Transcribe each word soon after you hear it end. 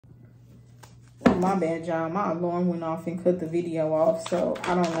my bad, y'all. My alarm went off and cut the video off. So,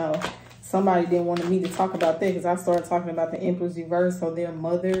 I don't know. Somebody didn't want me to talk about that because I started talking about the Empress reverse. So, their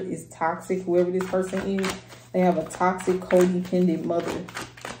mother is toxic, whoever this person is. They have a toxic, codependent mother.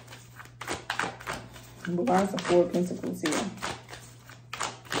 But why is the Four of Pentacles here?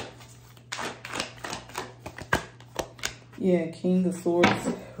 Yeah, King of Swords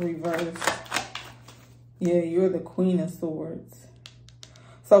reverse. Yeah, you're the Queen of Swords.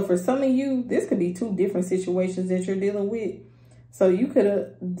 So for some of you, this could be two different situations that you're dealing with. So you could have,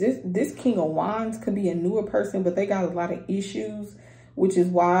 this King of Wands could be a newer person, but they got a lot of issues, which is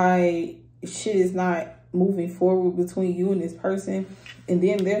why shit is not moving forward between you and this person. And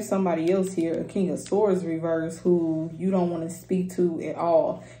then there's somebody else here, a King of Swords reverse, who you don't want to speak to at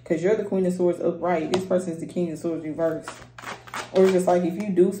all because you're the Queen of Swords upright. This person is the King of Swords reverse. Or it's just like if you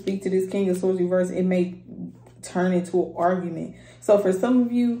do speak to this King of Swords reverse, it may turn into an argument. So for some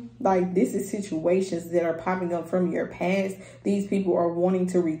of you, like, this is situations that are popping up from your past. These people are wanting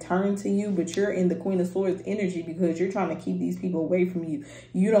to return to you, but you're in the Queen of Swords energy because you're trying to keep these people away from you.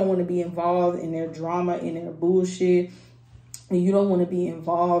 You don't want to be involved in their drama, in their bullshit. And you don't want to be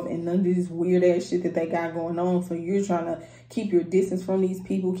involved in none of this weird ass shit that they got going on. So you're trying to keep your distance from these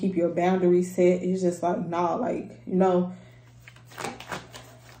people, keep your boundaries set. It's just like, nah, like, you know,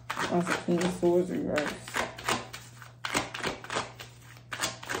 that's a King of Swords reverse.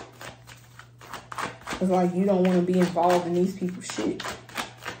 It's like you don't want to be involved in these people's shit.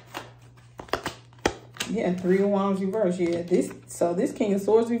 Yeah, Three of Wands reverse. Yeah, this King of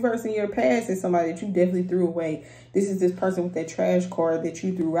Swords reverse in your past is somebody that you definitely threw away. This is this person with that trash card that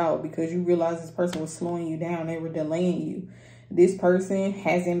you threw out because you realized this person was slowing you down. They were delaying you. This person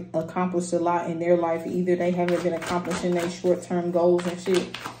hasn't accomplished a lot in their life. Either they haven't been accomplishing their short-term goals and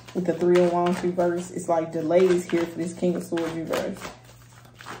shit. With the Three of Wands reverse, it's like delays here for this King of Swords reverse.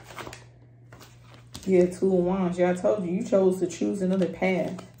 Yeah, Two of Wands. Yeah, I told you, you chose to choose another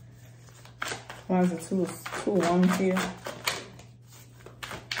path. Why is it two of Wands here?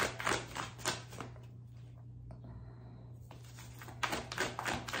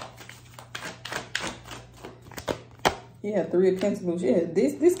 Yeah, Three of Pentacles. Yeah,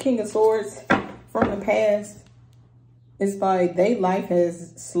 this King of Swords from the past, it's like their life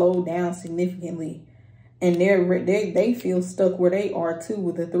has slowed down significantly. And they feel stuck where they are too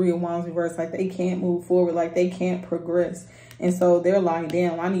with the Three of Wands reverse. Like they can't move forward. Like they can't progress. And so they're like,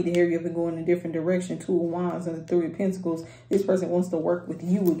 damn, I need to hurry up and go in a different direction. Two of Wands and the Three of Pentacles. This person wants to work with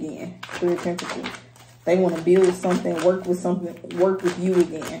you again. Three of Pentacles. They want to build something, work with you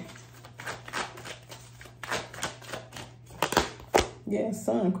again. Yeah,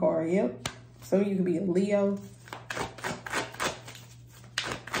 Sun card. Yep. So you could be a Leo.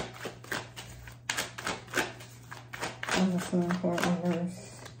 Sun card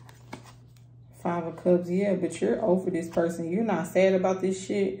reverse. Five of Cups. Yeah, but you're over this person. You're not sad about this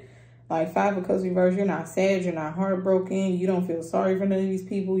shit. Like Five of Cups reverse, you're not sad. You're not heartbroken. You don't feel sorry for none of these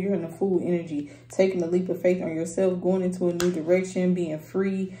people. You're in the Fool energy. Taking a leap of faith on yourself. Going into a new direction. Being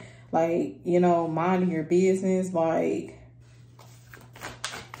free. Like, you know, minding your business. Like,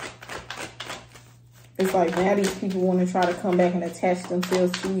 it's like now these people want to try to come back and attach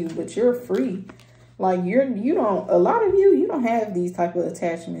themselves to you. But you're free. Like a lot of you don't have these type of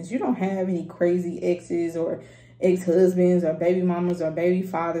attachments. You don't have any crazy exes or ex-husbands or baby mamas or baby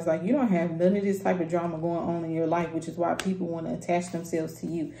fathers. Like you don't have none of this type of drama going on in your life, which is why people want to attach themselves to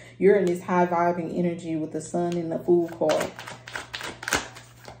you. You're in this high vibing energy with the Sun and the Fool card.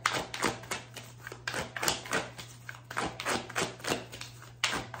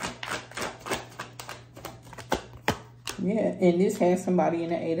 Yeah, and this has somebody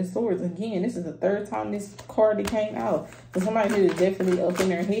in the Eight of Swords. Again, this is the third time this card came out. So somebody here is definitely up in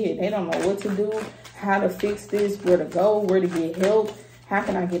their head. They don't know what to do, how to fix this, where to go, where to get help. How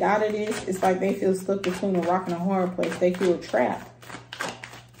can I get out of this? It's like they feel stuck between a rock and a hard place. They feel trapped.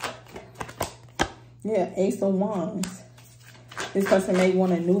 Yeah, Ace of Wands. This person may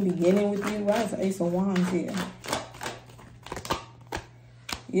want a new beginning with you. Why is the Ace of Wands here?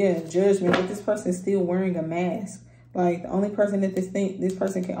 Yeah, Judgment. But this person is still wearing a mask. Like, the only person that this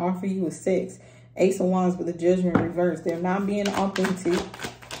person can offer you is sex. Ace of Wands with the Judgment reversed. They're not being authentic.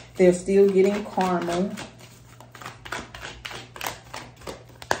 They're still getting karma.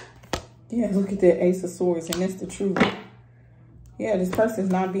 Yeah, look at that Ace of Swords, and that's the truth. Yeah, this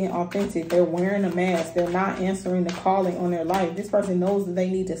person's not being authentic. They're wearing a mask. They're not answering the calling on their life. This person knows that they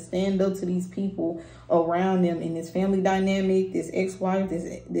need to stand up to these people around them in this family dynamic, this ex-wife,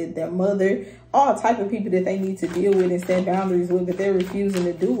 their mother, all type of people that they need to deal with and set boundaries with, but they're refusing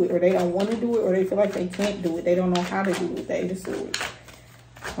to do it, or they don't want to do it, or they feel like they can't do it. They don't know how to do it with the Eight of Swords.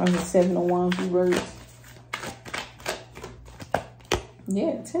 I'm the 7 of Wands reversed.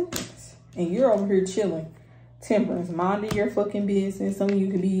 Yeah, Temperance. And you're over here chilling. Temperance, minding your fucking business. Some of you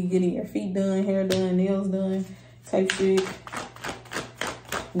could be getting your feet done, hair done, nails done, type shit.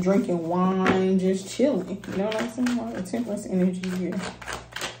 Drinking wine, just chilling. You know what I'm saying? Like the Temperance energy here.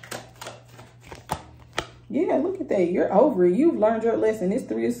 Yeah, look at that. You're over it. You've learned your lesson. This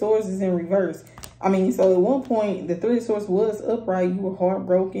 3 of Swords is in reverse. I mean, so at one point, the 3 of Swords was upright. You were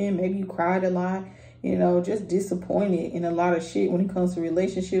heartbroken. Maybe you cried a lot. You know, just disappointed in a lot of shit when it comes to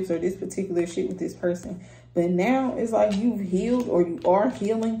relationships or this particular shit with this person. But now it's like you've healed or you are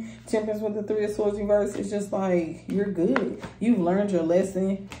healing. Temperance with the 3 of Swords reverse. It's just like you're good. You've learned your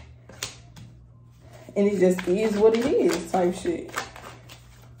lesson. And it just is what it is type shit.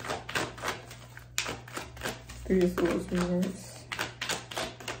 3 of Swords reverse.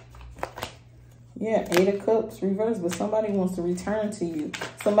 Yeah, 8 of Cups reverse, but somebody wants to return to you.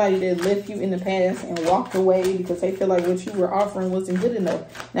 Somebody that left you in the past and walked away because they feel like what you were offering wasn't good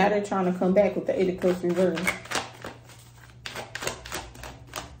enough. Now they're trying to come back with the 8 of Cups reverse.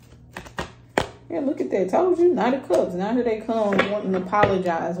 Yeah, look at that. Told you, Knight of Cups. Now here they come wanting to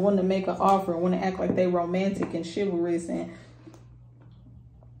apologize, wanting to make an offer, wanting to act like they romantic and chivalrous and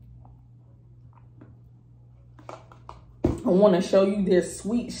want to show you their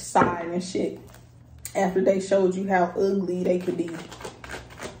sweet side and shit. After they showed you how ugly they could be.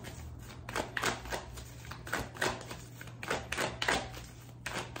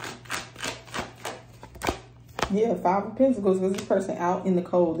 Yeah, 5 of Pentacles, because this person out in the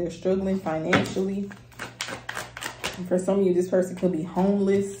cold. They're struggling financially. And for some of you, this person could be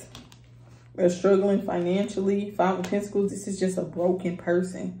homeless. They're struggling financially. 5 of Pentacles, this is just a broken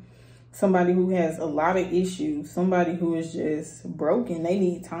person. Somebody who has a lot of issues. Somebody who is just broken. They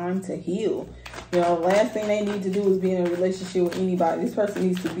need time to heal. You know, last thing they need to do is be in a relationship with anybody. This person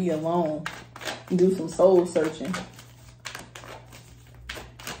needs to be alone and do some soul searching.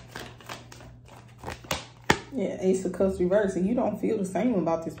 Yeah, Ace of Cups reverse. And you don't feel the same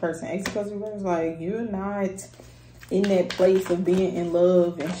about this person. Ace of Cups reverse, like you're not in that place of being in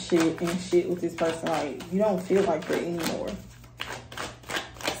love and shit with this person. Like you don't feel like that anymore.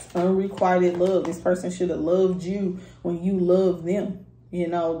 Unrequited love. This person should have loved you when you loved them. You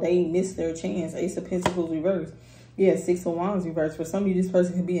know, they missed their chance. Ace of Pentacles reverse. Yeah, 6 of Wands reverse. For some of you, this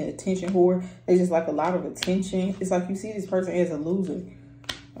person can be an attention whore. They just like a lot of attention. It's like you see this person as a loser.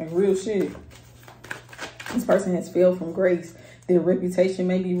 Like real shit. This person has failed from grace. Their reputation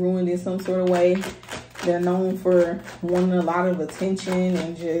may be ruined in some sort of way. They're known for wanting a lot of attention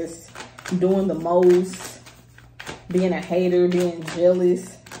and just doing the most. Being a hater, being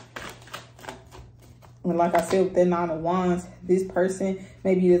jealous. And like I said, with that 9 of Wands, this person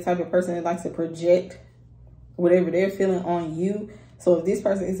may be the type of person that likes to project whatever they're feeling on you. So if this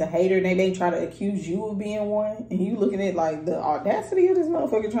person is a hater, they may try to accuse you of being one. And you looking at like the audacity of this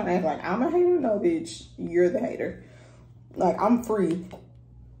motherfucker trying to act like I'm a hater. No, bitch, you're the hater. Like I'm free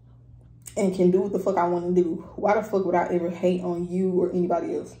and can do what the fuck I want to do. Why the fuck would I ever hate on you or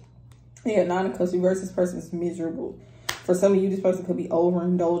anybody else? Yeah, 9 of Cups reverse, this person is miserable. For some of you, this person could be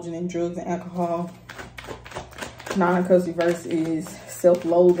overindulging in drugs and alcohol. 9 of Cups reverse is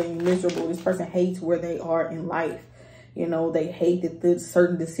self-loathing, miserable. This person hates where they are in life. You know, they hate the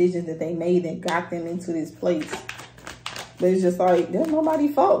certain decisions that they made that got them into this place. But it's just like, there's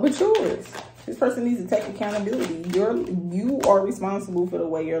nobody's fault but yours. This person needs to take accountability. You are responsible for the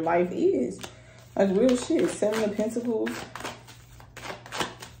way your life is. That's real shit. 7 of Pentacles.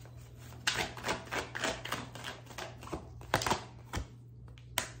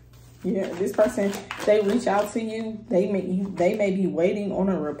 Yeah, this person, they reach out to you. They may be waiting on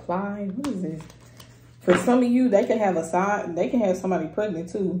a reply. What is this? For some of you, they can have they can have somebody pregnant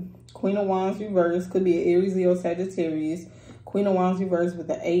too. Queen of Wands reverse, could be an Aries, Leo, Sagittarius. Queen of Wands reverse with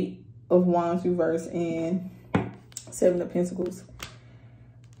the 8 of Wands reverse and 7 of Pentacles.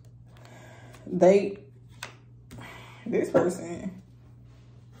 This person,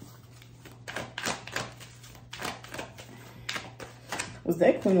 was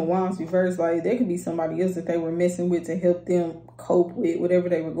that Queen of Wands reverse. Like there could be somebody else that they were messing with to help them cope with whatever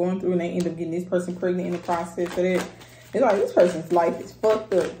they were going through, and they end up getting this person pregnant in the process of that. It's like this person's life is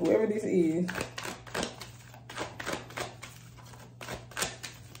fucked up, whoever this is.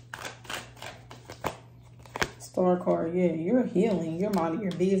 Star card, yeah, you're healing. You're minding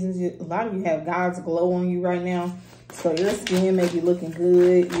your business. A lot of you have God's glow on you right now. So your skin may be looking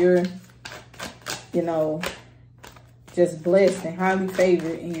good. You're, you know, just blessed and highly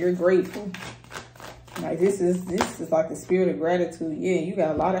favored, and you're grateful. Like this is like the spirit of gratitude. Yeah, you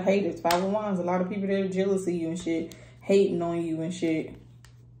got a lot of haters. 5 of Wands, a lot of people that are jealous of you and shit, hating on you and shit.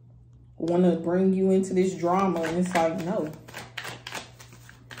 want to bring you into this drama. And it's like, no.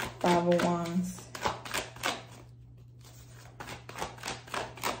 Five of Wands.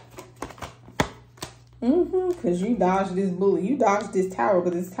 Because you dodged this bully. You dodged this tower,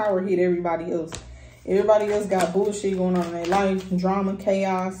 but this tower hit everybody else. Everybody else got bullshit going on in their life. Drama,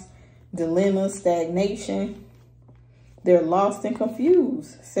 chaos, dilemma, stagnation. They're lost and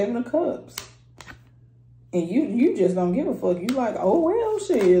confused. Seven of Cups. And you just don't give a fuck. You like, oh, well,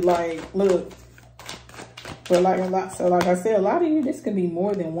 shit. Like, look. But like I said, a lot of you, this could be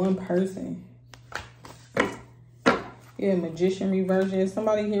more than one person. Yeah, Magician reverse. Yeah,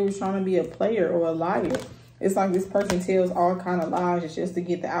 somebody here was trying to be a player or a liar. It's like this person tells all kind of lies just to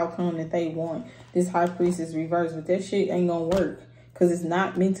get the outcome that they want. This High Priestess reverse, but that shit ain't gonna work because it's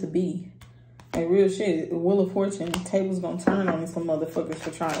not meant to be. And real shit, Wheel of Fortune, the table's gonna turn on some motherfuckers for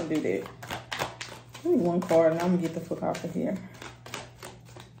trying to do that. Give me one card and I'm gonna get the fuck out of here.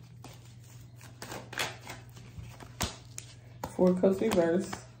 Four of Cups reverse,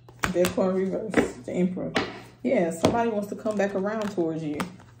 Death card reverse, the Emperor. Yeah, somebody wants to come back around towards you.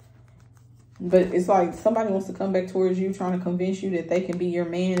 But it's like somebody wants to come back towards you trying to convince you that they can be your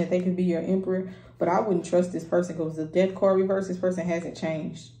man, that they can be your emperor. But I wouldn't trust this person because the Death card reverse, this person hasn't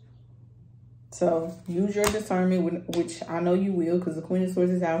changed. So use your discernment, which I know you will because the Queen of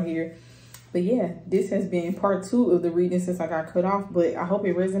Swords is out here. But yeah, this has been part 2 of the reading since I got cut off. But I hope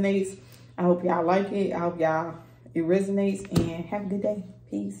it resonates. I hope y'all like it. I hope y'all it resonates. And have a good day.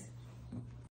 Peace.